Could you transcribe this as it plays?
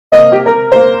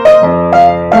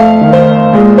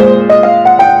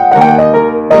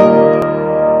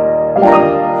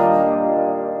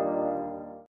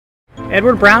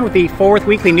Edward Brown with the Fort Worth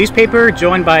Weekly newspaper,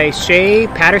 joined by Shea,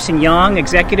 Patterson Young,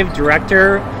 Executive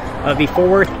Director of the Fort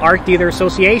Worth Art Dealer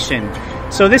Association.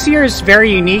 So this year is very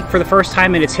unique for the first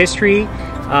time in its history.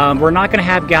 We're not going to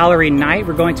have gallery night,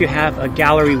 we're going to have a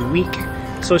gallery week.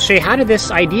 So Shea, how did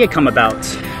this idea come about?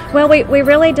 Well, we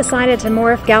really decided to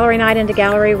morph Gallery Night into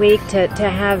Gallery Week to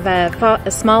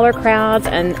have smaller crowds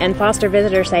and foster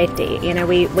visitor safety. You know,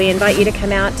 we invite you to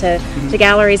come out to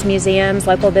galleries, museums,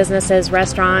 local businesses,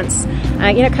 restaurants.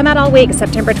 Come out all week,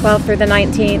 September 12th through the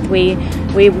 19th.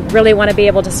 We really want to be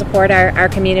able to support our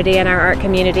community and our art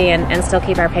community and still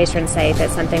keep our patrons safe.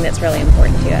 It's something that's really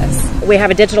important to us. We have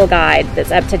a digital guide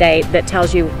that's up to date that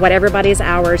tells you what everybody's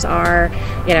hours are,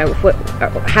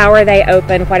 how are they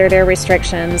open, what are their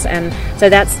restrictions, and so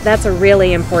that's a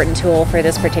really important tool for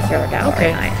this particular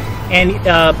gallery night. And you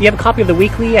have a copy of the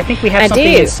weekly. I think we have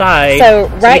something inside. So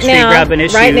right now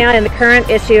in the current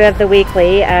issue of the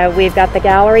weekly, we've got the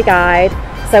gallery guide.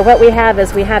 So what we have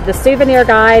is we have the souvenir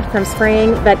guide from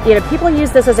spring, but people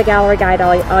use this as a gallery guide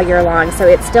all year long, so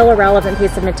it's still a relevant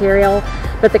piece of material.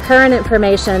 But the current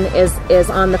information is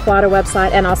on the FWATA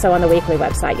website and also on the weekly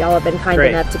website. Y'all have been kind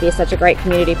enough to be such a great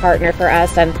community partner for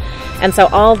us, and so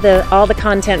all the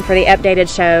content for the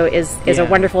updated show is a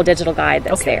wonderful digital guide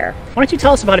that's there. Why don't you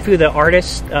tell us about a few of the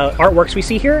artworks we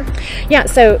see here? Yeah,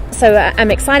 so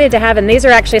I'm excited to have, and these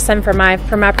are actually some from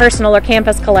my personal or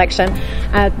campus collection.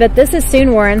 But this is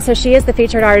Soon Warren, so she is the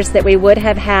featured artist that we would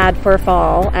have had for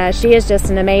fall. She is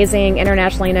just an amazing,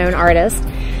 internationally known artist.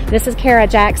 This is Kara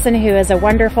Jackson, who is a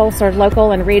wonderful sort of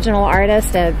local and regional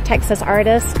artist, a Texas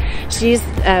artist. She's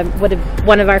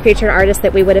one of our featured artists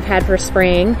that we would have had for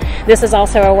spring. This is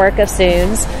also a work of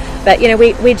Soon's. But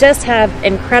we just have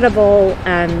incredible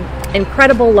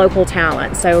local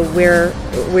talent. So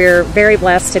we're very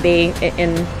blessed to be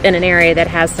in an area that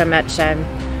has so much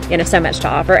so much to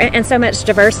offer and so much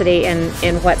diversity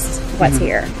in what's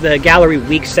here. The gallery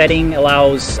week setting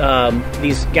allows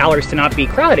these galleries to not be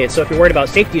crowded. So if you're worried about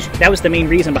safety, that was the main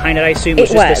reason behind it, I assume, was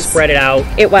just to spread it out.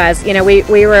 It was.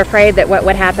 We were afraid that what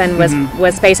would happen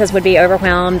was spaces would be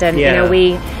overwhelmed, and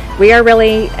we are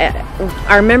really,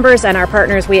 our members and our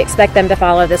partners, we expect them to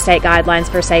follow the state guidelines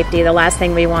for safety. The last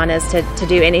thing we want is to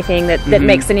do anything that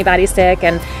makes anybody sick,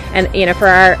 and for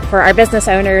our business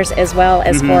owners as well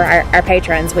as for our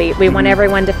patrons, we want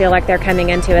everyone to feel like they're coming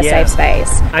into a safe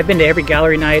space. I've been to every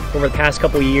gallery night over the past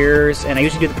couple of years, and I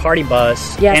usually do the party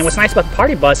bus. Yes. And what's nice about the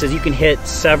party bus is you can hit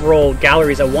several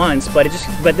galleries at once, but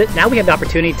now we have the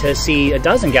opportunity to see a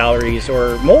dozen galleries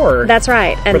or more. That's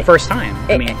right. For the first time.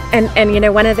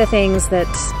 And one of the things that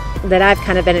I've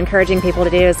kind of been encouraging people to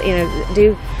do is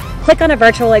click on a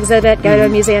virtual exhibit, go to a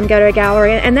museum, go to a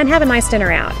gallery, and then have a nice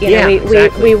dinner out.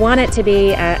 We want it to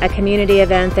be a community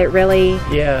event that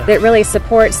really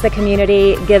supports the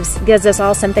community, gives us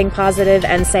all something positive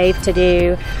and safe to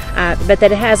do, but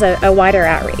that it has a wider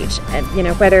outreach.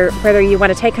 And whether you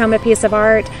want to take home a piece of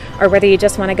art or whether you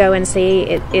just want to go and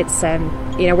see,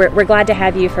 we're glad to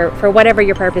have you for whatever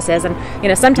your purpose is.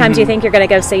 And sometimes you think you're going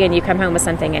to go see and you come home with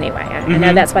something anyway. I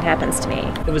know that's what happens to me.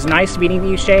 It was nice meeting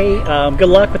you, Shea. Good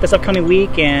luck with this upcoming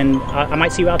week, and I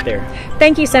might see you out there.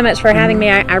 Thank you so much for having me.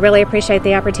 I really appreciate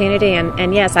the opportunity,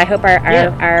 and yes, I hope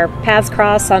our paths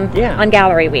cross on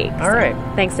Gallery Week. All right.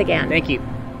 Thanks again. Thank you.